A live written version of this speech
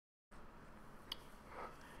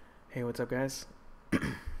Hey, what's up, guys?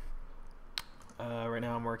 Right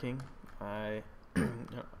now I'm working. I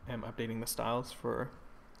am updating the styles for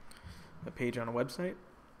a page on a website.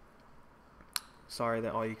 Sorry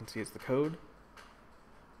that all you can see is the code,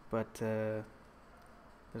 but there's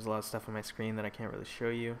a lot of stuff on my screen that I can't really show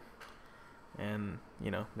you. And,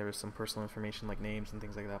 there was some personal information like names and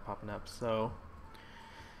things like that popping up. So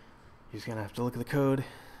you're just going to have to look at the code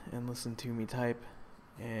and listen to me type,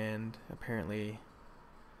 and apparently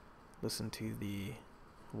listen to the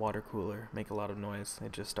water cooler make a lot of noise.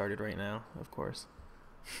 It just started right now, of course.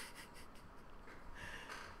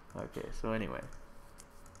 Okay, so anyway,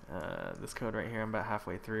 this code right here, I'm about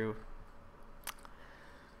halfway through.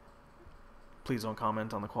 Please don't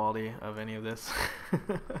comment on the quality of any of this.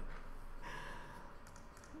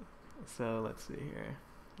 So let's see here.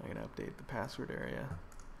 I'm gonna update the password area.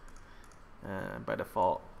 By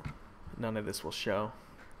default, none of this will show.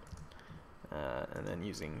 And then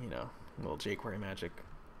using, little jQuery magic,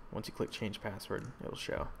 once you click change password, it'll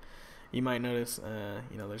show. You might notice,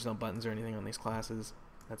 there's no buttons or anything on these classes.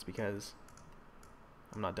 That's because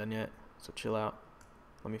I'm not done yet, so chill out.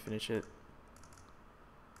 Let me finish it.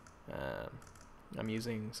 I'm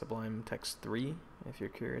using Sublime Text 3, if you're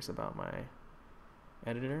curious about my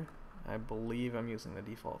editor. I believe I'm using the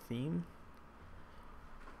default theme.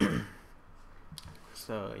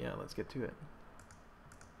 So yeah, let's get to it.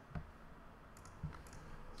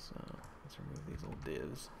 So let's remove these little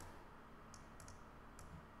divs.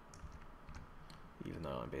 Even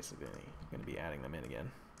though I'm basically going to be adding them in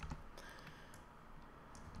again.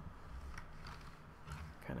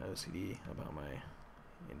 Kind of OCD about my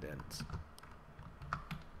indents.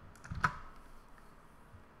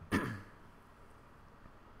 Okay,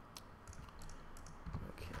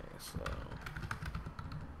 so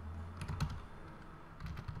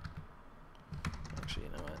actually, you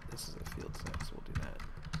know what? This is a field set, so we'll do that.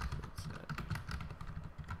 Field set.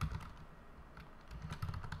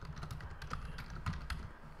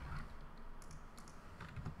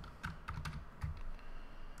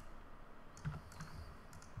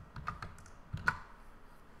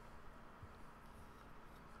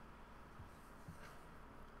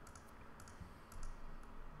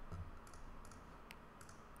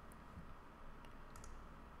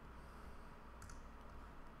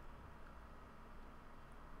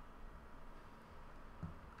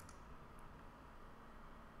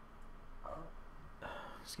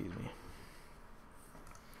 Excuse me.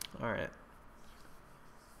 Alright.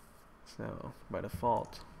 So, by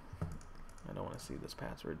default, I don't want to see this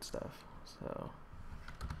password stuff. So,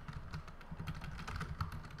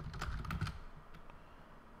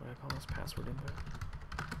 what do I call this? Password input?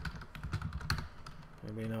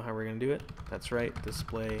 Anybody know how we're going to do it? That's right,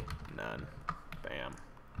 display none. Bam.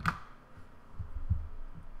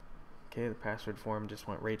 Okay, the password form just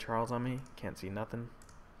went Ray Charles on me. Can't see nothing.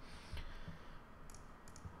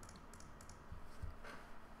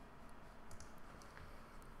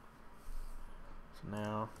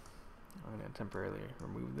 Now I'm going to temporarily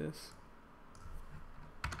remove this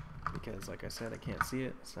because, like I said, I can't see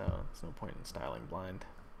it, so there's no point in styling blind.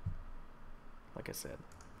 Like I said,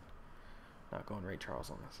 not going Ray Charles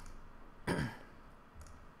on this.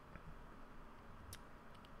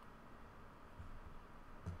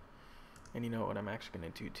 And you know what I'm actually going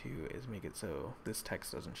to do too is make it so this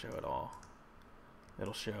text doesn't show at all.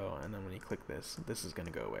 It'll show, and then when you click this, this is going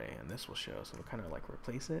to go away and this will show, so it'll kind of like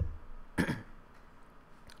replace it.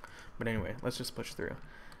 But anyway, let's just push through.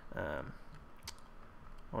 I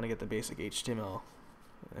want to get the basic HTML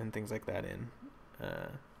and things like that in,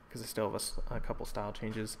 because I still have a couple style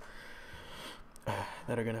changes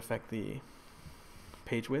that are going to affect the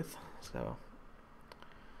page width. So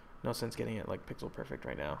no sense getting it like pixel perfect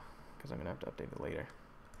right now, because I'm going to have to update it later.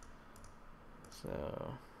 So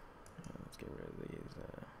let's get rid of these.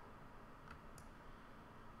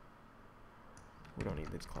 We don't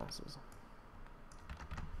need these classes.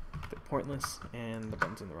 They're pointless, and the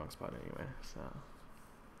button's in the wrong spot anyway, so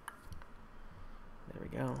there we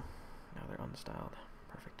go. Now they're unstyled.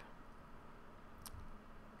 Perfect.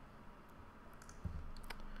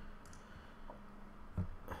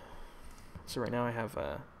 So right now I have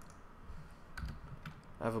a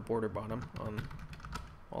border bottom on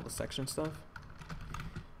all the section stuff,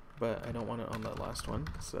 but I don't want it on the last one,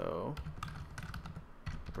 so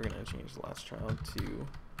we're going to change the last child to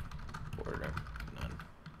border none.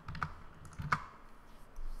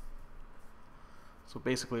 So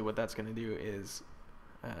basically what that's going to do is,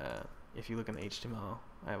 if you look in the HTML,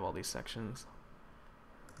 I have all these sections.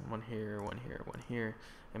 One here, one here, one here.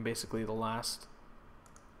 And basically the last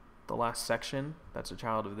section that's a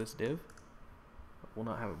child of this div will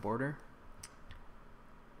not have a border.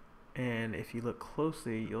 And if you look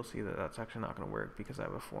closely, you'll see that that's actually not going to work because I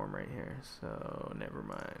have a form right here. So never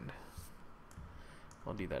mind.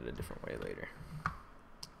 I'll do that a different way later.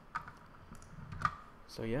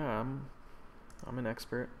 So yeah, I'm an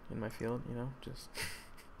expert in my field, you know, just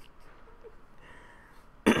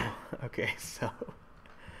okay, so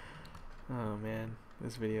oh man,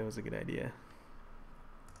 this video is a good idea.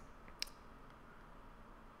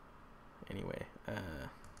 Anyway,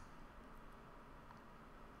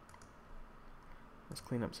 let's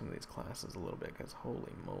clean up some of these classes a little bit, because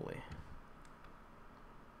holy moly.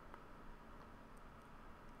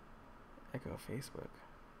 Echo Facebook.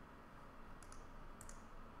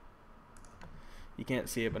 You can't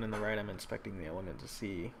see it, but in the right I'm inspecting the element to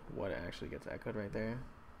see what actually gets echoed right there.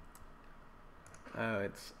 Oh,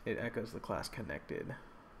 it echoes the class connected.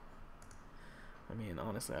 I mean,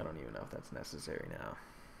 honestly, I don't even know if that's necessary now.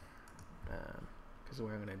 Because the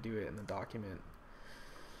way I'm going to do it in the document,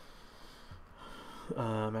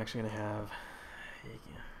 I'm actually going to have,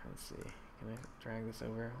 let's see, can I drag this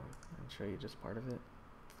over and show you just part of it?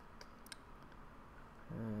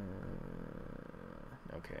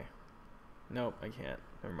 Okay. Nope, I can't.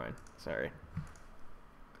 Never mind. Sorry.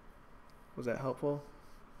 Was that helpful?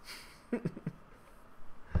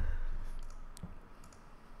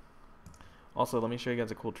 Also, let me show you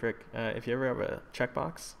guys a cool trick. If you ever have a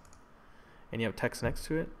checkbox and you have text next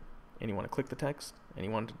to it, and you want to click the text, and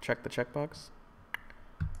you want to check the checkbox,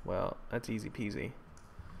 well, that's easy peasy.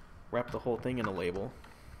 Wrap the whole thing in a label,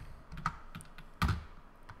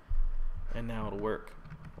 and now it'll work.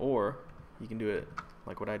 Or you can do it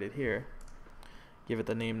like what I did here. Give it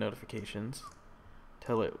the name notifications.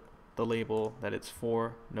 Tell it the label that it's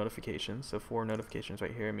for notifications. So for notifications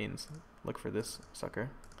right here means look for this sucker.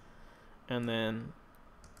 And then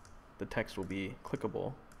the text will be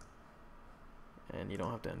clickable, and you don't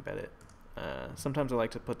have to embed it. Sometimes I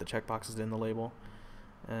like to put the checkboxes in the label.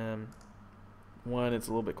 One, it's a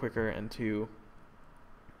little bit quicker, and two,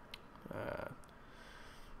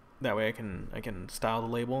 that way I can style the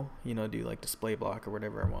label, you know, do like display block or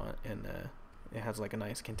whatever I want, and it has like a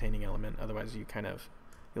nice containing element. Otherwise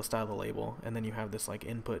you'll style the label, and then you have this like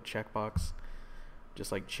input checkbox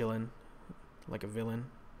just like chilling like a villain,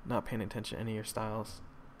 not paying attention to any of your styles,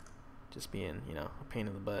 just being, you know, a pain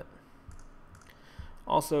in the butt.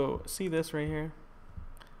 Also, see this right here?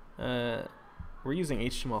 We're using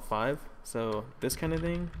HTML5, so this kind of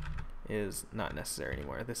thing is not necessary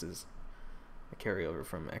anymore. This is a carryover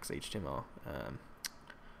from XHTML.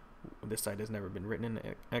 This site has never been written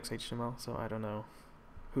in XHTML, so I don't know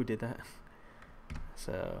who did that.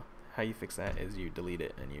 So how you fix that is you delete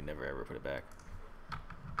it and you never ever put it back.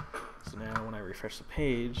 So now when I refresh the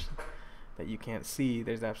page that you can't see,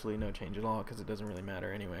 there's absolutely no change at all, because it doesn't really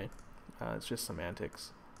matter anyway. It's just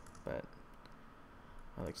semantics, but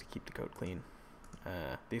I like to keep the code clean.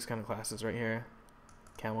 These kind of classes right here,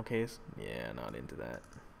 camel case, yeah, not into that.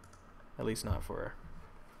 At least not for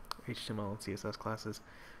HTML and CSS classes.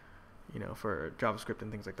 You know, for JavaScript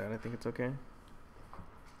and things like that, I think it's okay.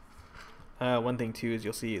 One thing too is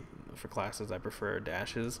you'll see for classes I prefer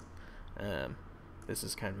dashes. This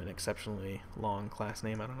is kind of an exceptionally long class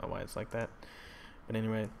name. I don't know why it's like that, but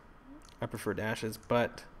anyway, I prefer dashes.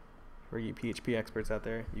 But for you PHP experts out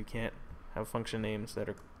there, you can't have function names that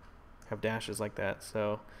have dashes like that.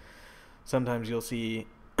 So sometimes you'll see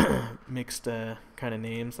mixed kind of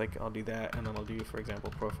names. Like I'll do that, and then I'll do, for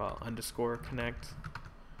example, profile underscore connect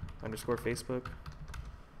underscore Facebook,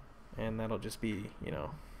 and that'll just be, you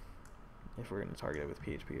know, if we're going to target it with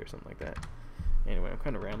PHP or something like that. Anyway, I'm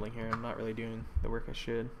kind of rambling here. I'm not really doing the work I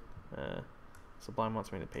should. Sublime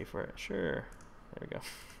wants me to pay for it. Sure. There we go.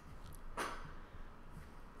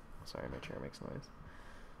 Sorry, my chair makes noise.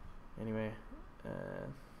 Anyway,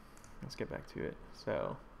 let's get back to it.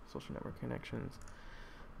 So, social network connections.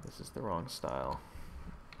 This is the wrong style.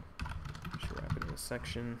 Should wrap it in a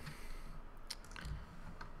section.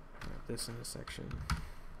 Wrap this in a section.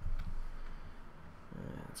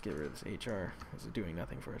 Let's get rid of this HR. This is doing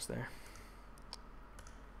nothing for us there.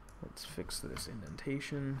 Let's fix this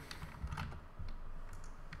indentation.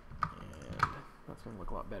 And that's going to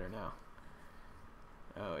look a lot better now.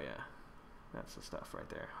 Oh yeah, that's the stuff right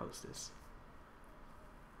there. Hostess.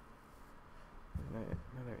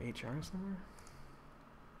 Another HR somewhere?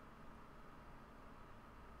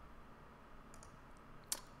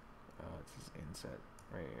 Oh, it's this inset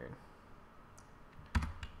right here.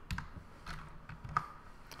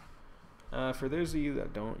 For those of you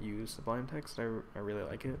that don't use Sublime Text, I really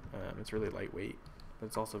like it. It's really lightweight, but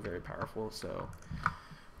it's also very powerful. So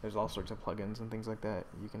there's all sorts of plugins and things like that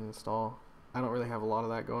you can install. I don't really have a lot of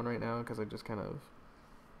that going right now because I just kind of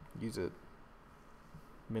use it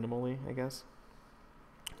minimally, I guess.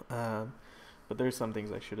 But there's some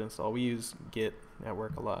things I should install. We use Git at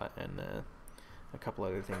work a lot, and a couple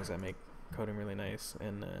other things that make coding really nice.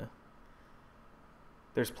 And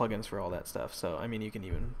there's plugins for all that stuff. So I mean, you can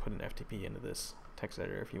even put an FTP into this text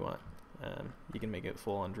editor if you want. You can make it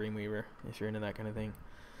full on Dreamweaver if you're into that kind of thing.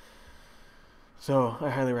 So I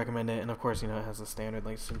highly recommend it. And of course, you know, it has the standard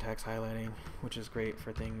like syntax highlighting, which is great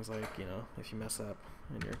for things like, you know, if you mess up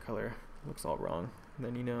and your color looks all wrong,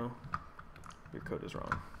 then you know your code is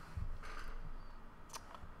wrong.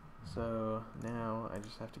 So now I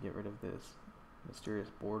just have to get rid of this mysterious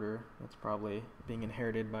border that's probably being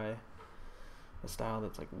inherited by a style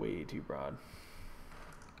that's like way too broad.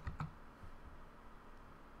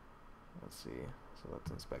 Let's see. So let's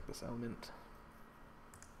inspect this element.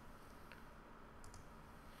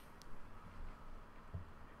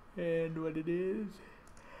 And what it is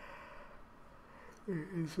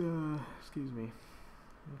excuse me,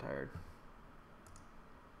 I'm tired.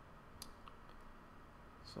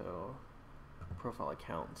 So profile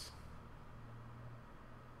accounts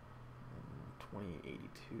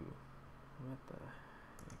 2082. What the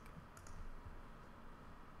heck?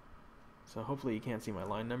 So hopefully you can't see my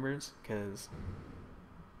line numbers, because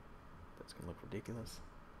that's gonna look ridiculous.